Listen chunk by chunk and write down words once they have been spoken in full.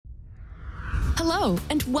Hello,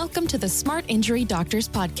 and welcome to the Smart Injury Doctors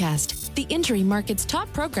Podcast, the injury market's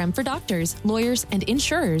top program for doctors, lawyers, and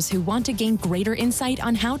insurers who want to gain greater insight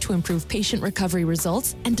on how to improve patient recovery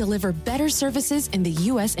results and deliver better services in the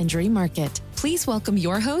U.S. injury market. Please welcome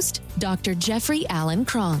your host, Dr. Jeffrey Allen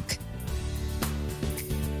Kronk.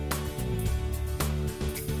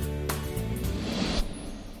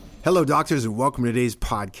 Hello, doctors, and welcome to today's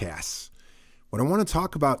podcast. What I want to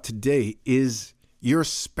talk about today is your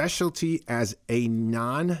specialty as a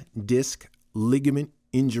non-disc ligament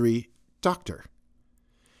injury doctor.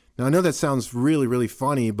 Now, I know that sounds really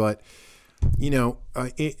funny, but in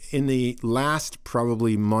the last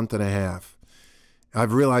probably month and a half,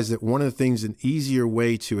 I've realized that one of the things, an easier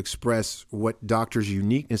way to express what doctors'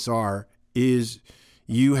 uniqueness are is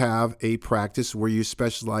you have a practice where you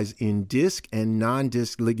specialize in disc and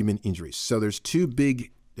non-disc ligament injuries. So there's two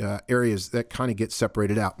big areas that kind of get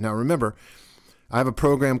separated out. Now, remember, I have a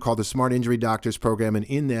program called the Smart Injury Doctors Program, and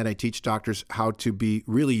in that I teach doctors how to be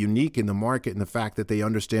really unique in the market and the fact that they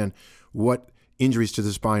understand what injuries to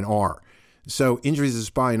the spine are. So injuries to the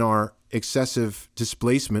spine are excessive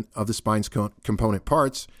displacement of the spine's component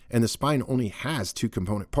parts, and the spine only has two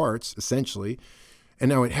component parts, essentially. And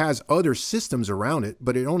now it has other systems around it,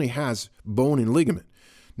 but it only has bone and ligament.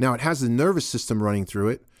 Now it has the nervous system running through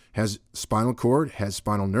it, has spinal cord, has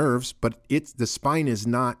spinal nerves, but the spine is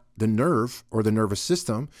not the nerve or the nervous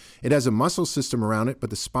system. It has a muscle system around it,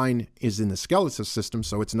 but the spine is in the skeletal system,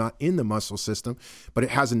 so it's not in the muscle system, but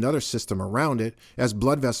it has another system around it. It has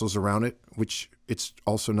blood vessels around it, which it's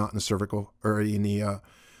also not in the cervical or in the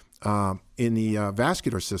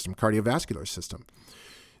vascular system, cardiovascular system.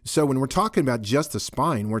 So when we're talking about just the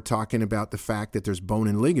spine, we're talking about the fact that there's bone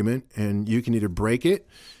and ligament, and you can either break it,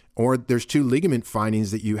 or there's two ligament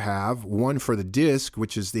findings that you have, one for the disc,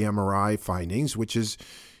 which is the MRI findings, which is,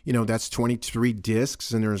 that's 23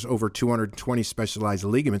 discs, and there's over 220 specialized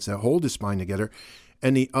ligaments that hold the spine together.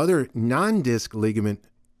 And the other non-disc ligament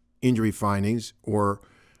injury findings are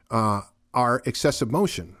excessive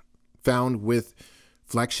motion, found with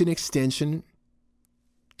flexion extension,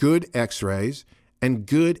 good x-rays, and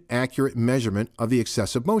good accurate measurement of the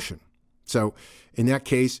excessive motion. So in that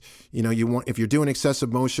case, if you're doing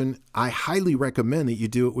excessive motion, I highly recommend that you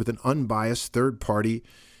do it with an unbiased third party.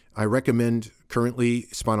 I recommend currently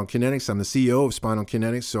Spinal Kinetics. I'm the CEO of Spinal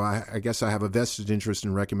Kinetics, so I guess I have a vested interest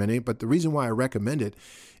in recommending it. But the reason why I recommend it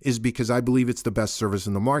is because I believe it's the best service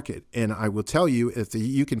in the market. And I will tell you, if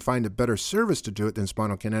you can find a better service to do it than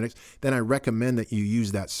Spinal Kinetics, then I recommend that you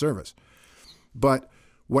use that service. But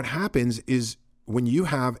what happens is when you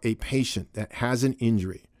have a patient that has an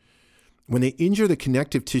injury, when they injure the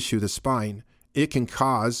connective tissue of the spine, it can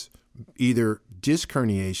cause either disc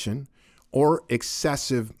herniation or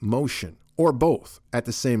excessive motion, or both at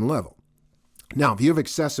the same level. Now, if you have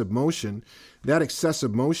excessive motion, that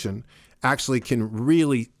excessive motion actually can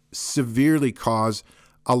really severely cause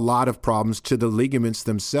a lot of problems to the ligaments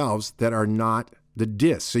themselves that are not the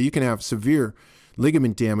disc. So you can have severe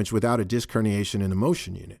ligament damage without a disc herniation in the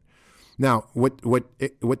motion unit. Now, what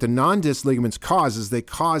the non-disc ligaments cause is they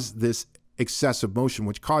cause this excessive motion,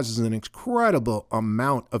 which causes an incredible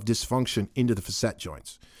amount of dysfunction into the facet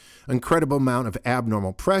joints, incredible amount of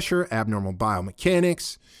abnormal pressure, abnormal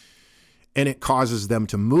biomechanics, and it causes them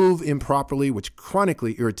to move improperly, which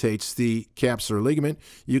chronically irritates the capsular ligament.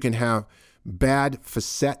 You can have bad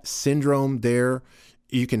facet syndrome there.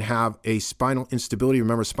 You can have a spinal instability.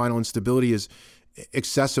 Remember, spinal instability is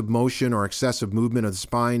excessive motion or excessive movement of the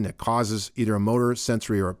spine that causes either a motor,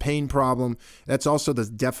 sensory, or a pain problem. That's also the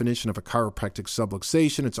definition of a chiropractic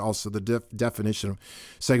subluxation. It's also the definition of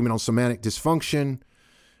segmental somatic dysfunction.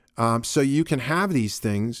 So you can have these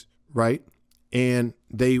things, right? And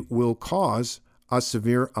they will cause a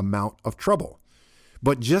severe amount of trouble.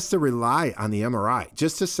 But just to rely on the MRI,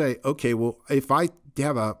 just to say, okay, well, if I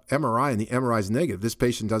have a MRI and the MRI is negative, this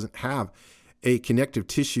patient doesn't have connective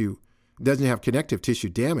tissue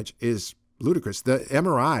damage, is ludicrous. The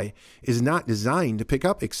MRI is not designed to pick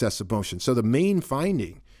up excessive motion. So the main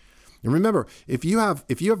finding, and remember, if you have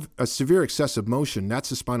a severe excessive motion,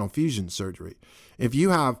 that's a spinal fusion surgery. If you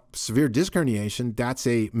have severe disc herniation, that's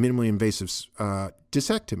a minimally invasive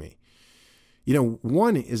discectomy.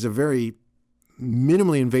 One is a very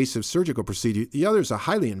minimally invasive surgical procedure. The other is a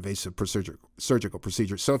highly invasive surgical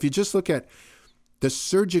procedure. So if you just look at the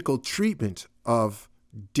surgical treatment of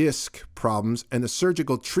disc problems and the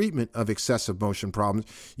surgical treatment of excessive motion problems,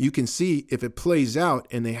 you can see if it plays out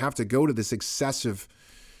and they have to go to this excessive,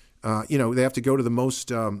 they have to go to the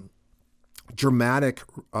most dramatic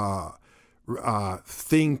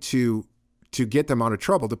thing to get them out of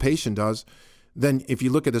trouble, the patient does, then if you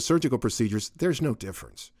look at the surgical procedures, there's no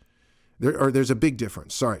difference. There's a big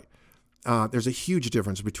difference. Sorry. There's a huge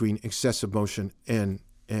difference between excessive motion and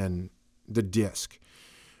the disc.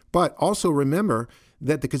 But also remember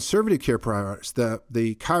that the conservative care providers,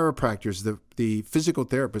 the chiropractors, the physical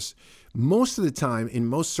therapists, most of the time in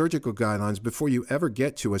most surgical guidelines, before you ever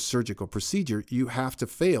get to a surgical procedure, you have to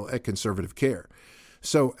fail at conservative care.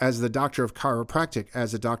 So as the doctor of chiropractic,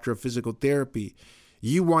 as a doctor of physical therapy,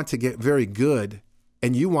 you want to get very good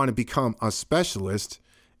and you want to become a specialist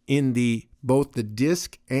in both the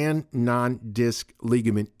disc and non-disc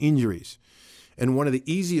ligament injuries. And one of the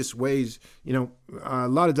easiest ways, a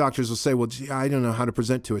lot of doctors will say, well, gee, I don't know how to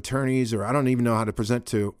present to attorneys, or I don't even know how to present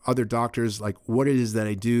to other doctors, like what it is that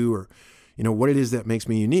I do, or, what it is that makes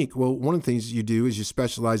me unique. Well, one of the things you do is you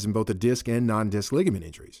specialize in both the disc and non-disc ligament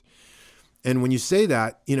injuries. And when you say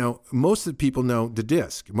that, most of the people know the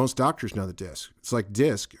disc. Most doctors know the disc. It's like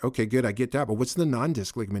disc. Okay, good, I get that. But what's the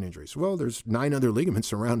non-disc ligament injuries? Well, there's 9 other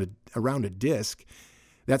ligaments around a disc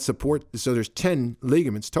that support. So there's 10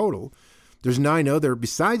 ligaments total. There's 9 other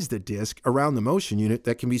besides the disc around the motion unit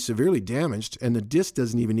that can be severely damaged, and the disc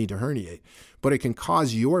doesn't even need to herniate, but it can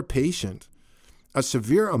cause your patient a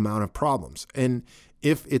severe amount of problems. And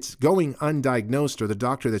if it's going undiagnosed, or the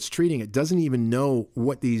doctor that's treating it doesn't even know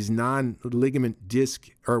what these non-ligament disc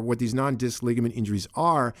or what these non-disc ligament injuries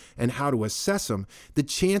are and how to assess them, the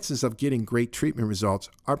chances of getting great treatment results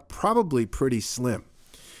are probably pretty slim.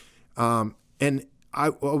 And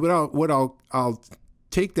I'll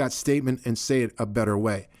take that statement and say it a better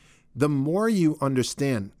way. The more you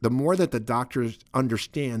understand, the more that the doctor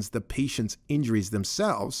understands the patient's injuries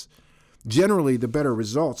themselves, generally the better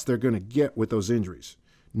results they're going to get with those injuries.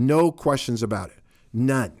 No questions about it.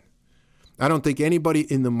 None. I don't think anybody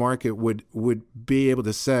in the market would be able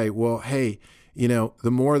to say, well, hey, the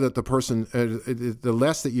more that the person, the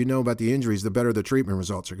less that you know about the injuries, the better the treatment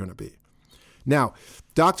results are going to be. Now,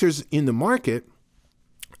 doctors in the market,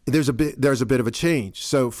 there's a bit of a change.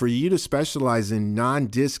 So for you to specialize in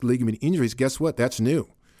non-disc ligament injuries, guess what? That's new.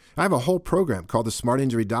 I have a whole program called the Smart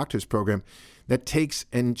Injury Doctors Program that takes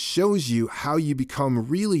and shows you how you become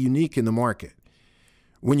really unique in the market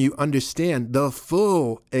when you understand the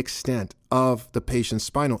full extent of the patient's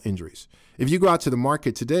spinal injuries. If you go out to the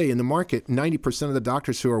market today, in the market, 90% of the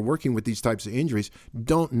doctors who are working with these types of injuries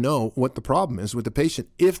don't know what the problem is with the patient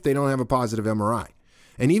if they don't have a positive MRI.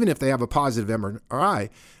 And even if they have a positive MRI,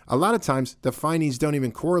 a lot of times the findings don't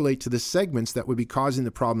even correlate to the segments that would be causing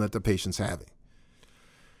the problem that the patient's having.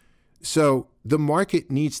 So the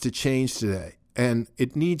market needs to change today. And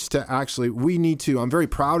it needs to I'm very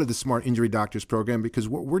proud of the Smart Injury Doctors Program, because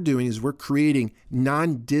what we're doing is we're creating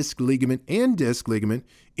non-disc ligament and disc ligament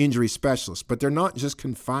injury specialists, but they're not just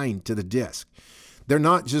confined to the disc. They're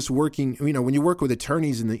not just working, when you work with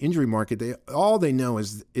attorneys in the injury market, all they know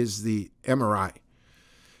is the MRI.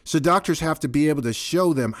 So doctors have to be able to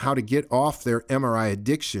show them how to get off their MRI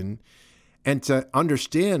addiction and to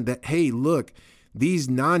understand that, hey, look, these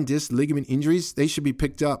non-disc ligament injuries, they should be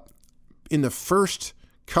picked up in the first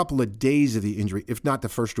couple of days of the injury, if not the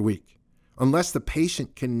first week, unless the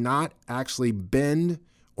patient cannot actually bend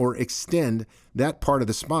or extend that part of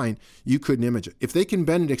the spine, you couldn't image it. If they can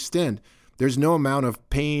bend and extend, there's no amount of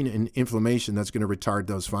pain and inflammation that's going to retard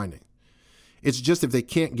those findings. It's just if they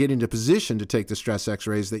can't get into position to take the stress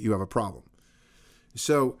x-rays that you have a problem.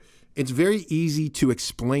 So it's very easy to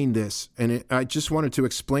explain this, and I just wanted to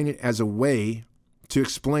explain it as a way to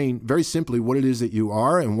explain very simply what it is that you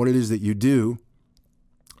are and what it is that you do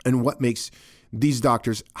and what makes these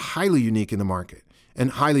doctors highly unique in the market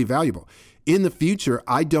and highly valuable. In the future,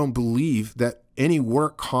 I don't believe that any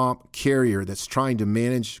work comp carrier that's trying to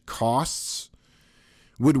manage costs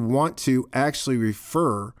would want to actually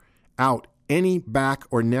refer out any back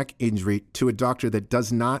or neck injury to a doctor that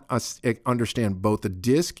does not understand both the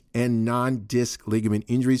disc and non-disc ligament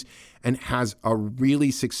injuries and has a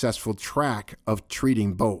really successful track of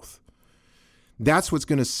treating both. That's what's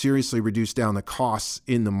going to seriously reduce down the costs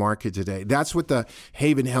in the market today. That's what the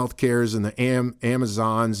Haven Healthcares and the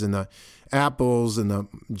Amazons and the Apples and the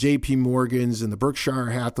JP Morgans and the Berkshire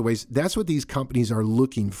Hathaways, that's what these companies are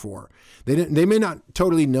looking for. They may not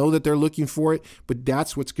totally know that they're looking for it, but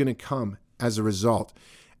that's what's going to come as a result.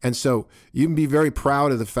 And so you can be very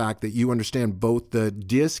proud of the fact that you understand both the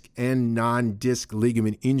disc and non-disc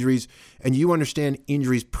ligament injuries, and you understand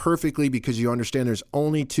injuries perfectly because you understand there's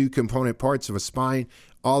only 2 component parts of a spine.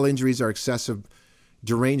 All injuries are excessive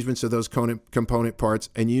derangements of those component parts,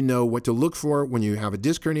 and you know what to look for when you have a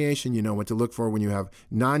disc herniation, you know what to look for when you have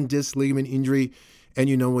non-disc ligament injury, and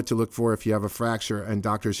you know what to look for if you have a fracture. And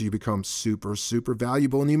doctors, you become super, super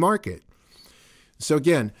valuable in the market. So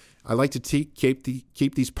again, I like to keep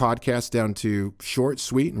these podcasts down to short,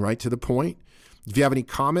 sweet, and right to the point. If you have any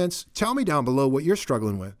comments, tell me down below what you're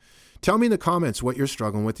struggling with. Tell me in the comments what you're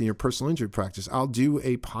struggling with in your personal injury practice. I'll do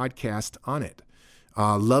a podcast on it.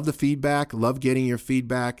 Love the feedback. Love getting your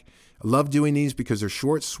feedback. I love doing these because they're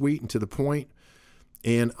short, sweet, and to the point.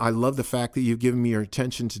 And I love the fact that you've given me your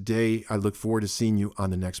attention today. I look forward to seeing you on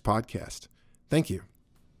the next podcast. Thank you.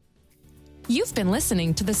 You've been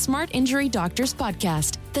listening to the Smart Injury Doctors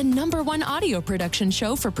Podcast, the #1 audio production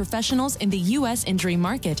show for professionals in the U.S. injury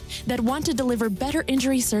market that want to deliver better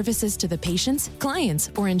injury services to the patients, clients,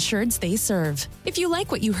 or insureds they serve. If you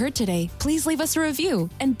like what you heard today, please leave us a review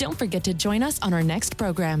and don't forget to join us on our next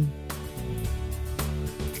program.